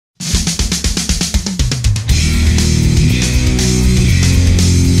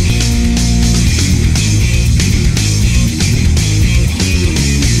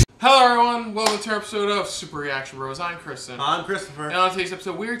to our episode of Super Reaction Bros. I'm Kristen. I'm Christopher. And on today's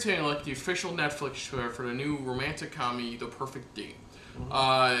episode, we're taking a look at the official Netflix trailer for the new romantic comedy, The Perfect Date.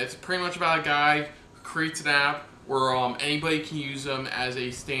 It's pretty much about a guy who creates an app where anybody can use them as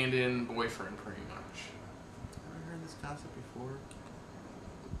a stand-in boyfriend, pretty much. Have you heard this concept before?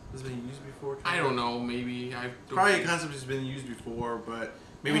 Has it been used before? I don't know, maybe. Probably a concept has been used before, but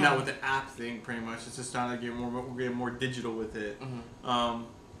maybe not with the app thing, pretty much. It's just trying to get more digital with it.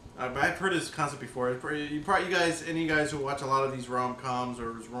 But I've heard this concept before. Any of you guys who watch a lot of these rom-coms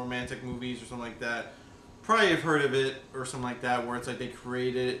or romantic movies or something like that, probably have heard of it or something like that, where it's like they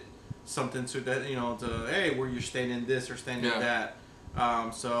created something so that, hey, where you're standing this or standing that.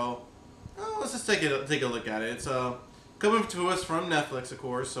 Let's just take a look at it. It's coming to us from Netflix, of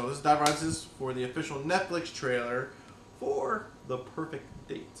course. So let's dive right into this for the official Netflix trailer for The Perfect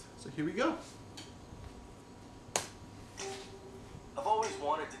Date. So here we go. I've always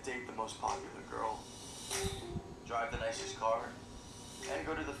wanted to date the most popular girl, drive the nicest car, and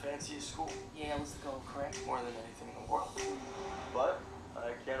go to the fanciest school. Yeah, let's go, correct? More than anything in the world. But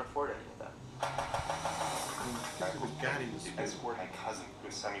I can't afford any of that. Escort my cousin to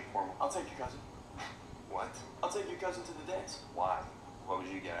a semi-formal. I'll take your cousin. What? I'll take your cousin to the dance. Why? What would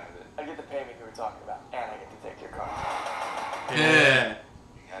you get out of it? I get the payment you were talking about, and I get to take your car. Yeah.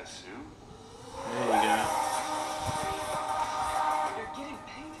 You got a suit? There you go. You're getting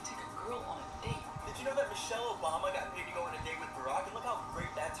paid to take a girl on a date. Did you know that Michelle Obama got paid to go on a date with Barack? And look how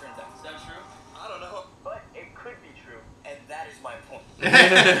great that turned out. Is that true? I don't know, but it could be true, and that is my point. Good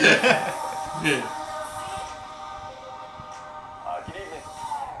evening.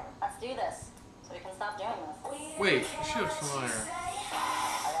 Let's do this, so we can stop doing this. Wait, she looks familiar. I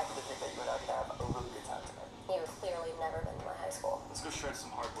happen to think that you and I can have a really good time tonight. You've clearly never been to my high school. Let's go shred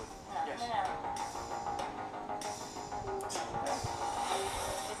some hardwood. No, Yes. no.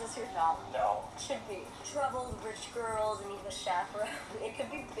 Is this your job? No. Should be. Troubled rich girls and even a chaperone. It could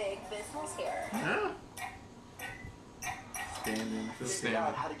be big business here. Standing. Figure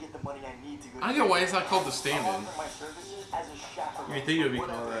out how to get the money I need to go. I don't know why it's not called The Stand-In. I'll offer my services as a chaperone. You think it would be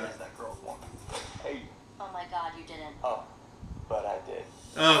whatever called it that? is that girls want. Hey. Oh my god, you didn't. Oh, but I did.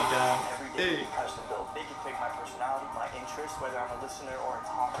 Oh god. Every day we custom built. They can pick my personality, my interests, whether I'm a listener or a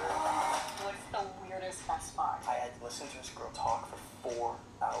talker. What's the weirdest best spot? I had to listen to this girl talk for 4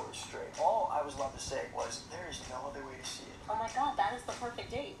 hours straight. All I was allowed to say was, there is no other way to see it. Oh my god, that is the perfect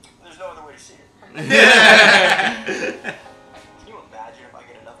date. There's no other way to see it. Can you imagine if I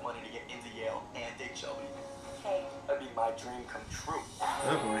get enough money to get into Yale and date Shelby? Hey. That'd be my dream come true.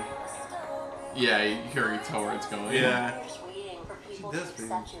 Oh boy. Yeah, you can already tell where it's going. Yeah. You're just waiting for people to does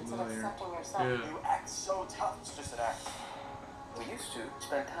seem accept you instead of familiar. accepting yourself. Yeah. You act so tough. It's just an act. We used to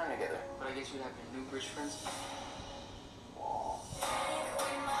spend time together. But I guess you'd have your new rich friends. Whoa. I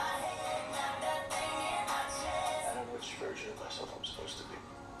don't know which version of myself I'm supposed to be.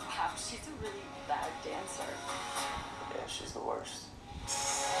 Wow, she's a really bad dancer. Yeah, she's the worst.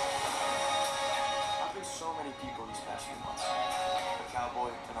 I've been so many people these past few months. A cowboy,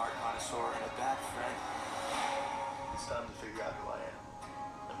 an art connoisseur, and a bad friend. It's time to figure out who I am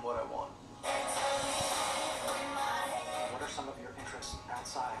and what I want. What are some of your interests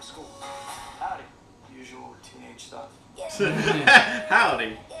outside of school? Howdy. Usual teenage stuff.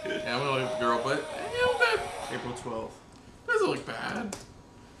 Howdy. Yeah, I'm gonna look at the girl, but that April 12th. doesn't look bad.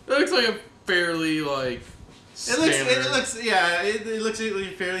 It looks like a fairly, like, It looks standard. like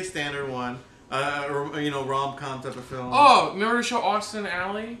a fairly standard one. Rom-com type of film. Oh, remember the show Austin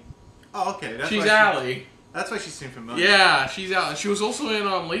Alley? Oh, okay. She's Alley. That's why she seemed familiar. Yeah, she's Alley. She was also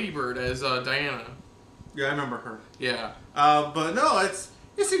in Lady Bird as Diana. Yeah, I remember her. Yeah. But no, it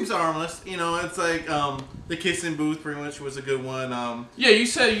seems harmless. It's like the kissing booth pretty much was a good one. Yeah, you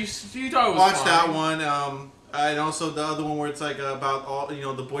said you thought it was Watched fine. that one. And also the other one where it's like about all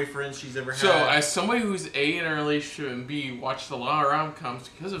the boyfriends she's ever had. So, as somebody who's A, in a relationship, and B, watched a lot of rom-coms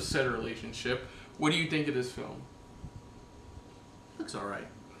because of said relationship, what do you think of this film? Looks alright.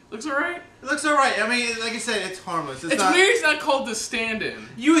 Looks alright? It looks alright. I mean, like I said, it's harmless. It's weird it's not called The Stand-In.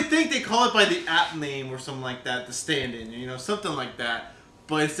 You would think they call it by the app name or something like that, The Stand-In, something like that.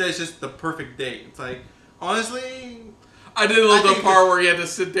 But instead it's just The Perfect Date. It's like, honestly... I did love the part where you had to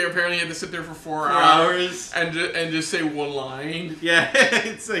sit there, apparently you had to sit there for 4 hours. And just say one line. Yeah,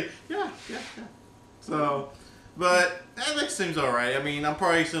 it's like, yeah. So, but that seems alright. I mean, I'm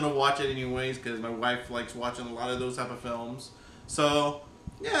probably going to watch it anyways because my wife likes watching a lot of those type of films. So,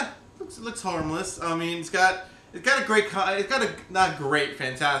 yeah, looks harmless. I mean, it's got not great,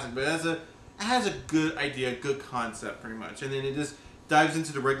 fantastic, but it has a good idea, good concept pretty much. And then it just dives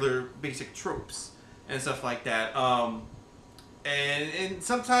into the regular basic tropes and stuff like that. And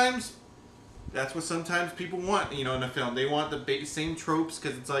sometimes that's what sometimes people want, you know, in a film. They want the same tropes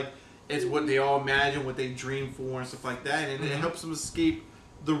because it's like it's what they all imagine, what they dream for, and stuff like that, and it helps them escape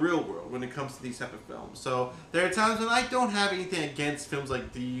the real world when it comes to these type of films. So there are times when I don't have anything against films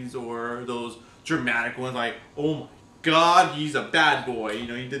like these or those dramatic ones, like, oh my God, he's a bad boy, you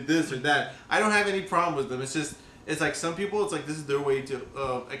know, he did this or that. I don't have any problem with them. It's just, it's like some people, it's like this is their way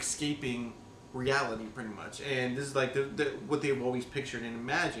to escaping reality, pretty much, and this is like what they've always pictured and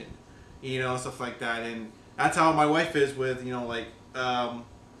imagined, you know, stuff like that. And that's how my wife is with, you know, like, I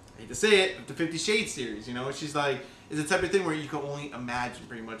hate to say it, the 50 Shades series, you know, she's like, it's the type of thing where you can only imagine,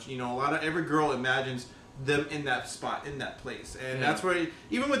 pretty much, you know, every girl imagines them in that spot, in that place, and that's where,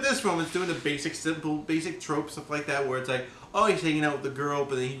 even with this film, it's doing the basic tropes, stuff like that, where it's like, oh, he's hanging out with the girl,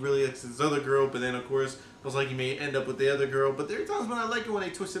 but then he really likes this other girl, but then of course, it's like he may end up with the other girl. But there are times when I like it when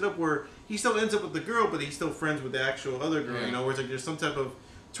they twist it up, where he still ends up with the girl, but he's still friends with the actual other girl, you know, where it's like there's some type of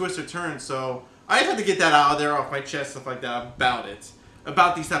twist or turn. So I just had to get that out of there, off my chest, stuff like that,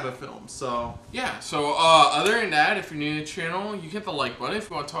 about these type of films. So yeah, so other than that, if you're new to the channel, you hit the like button. If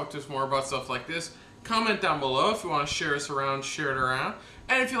you want to talk to us more about stuff like this, comment down below. If you want to share us around, share it around.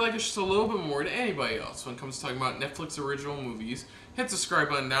 And if you like us just a little bit more than anybody else when it comes to talking about Netflix original movies, hit the subscribe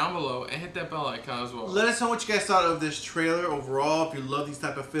button down below and hit that bell icon as well. Let us know what you guys thought of this trailer overall. If you love these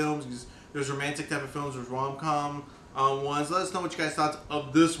type of films, there's romantic type of films, there's rom-com ones. Let us know what you guys thought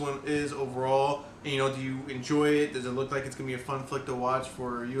of this one is overall. And, you know, do you enjoy it? Does it look like it's going to be a fun flick to watch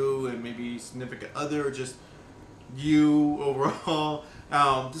for you and maybe significant other, or just you overall?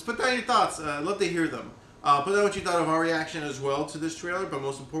 Just put down your thoughts. I'd love to hear them. Put down what you thought of our reaction as well to this trailer, but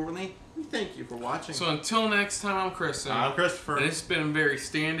most importantly, we thank you for watching. So until next time, I'm Kristen. I'm Christopher. And it's been a very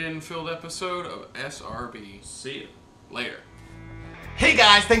stand-in filled episode of SRB. See you Later. Hey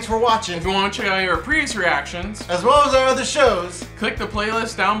guys, thanks for watching. If you want to check out our previous reactions, as well as our other shows, click the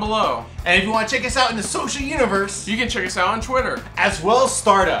playlist down below. And if you want to check us out in the social universe, you can check us out on Twitter, as well as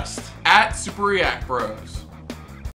Stardust, @SuperReactBros.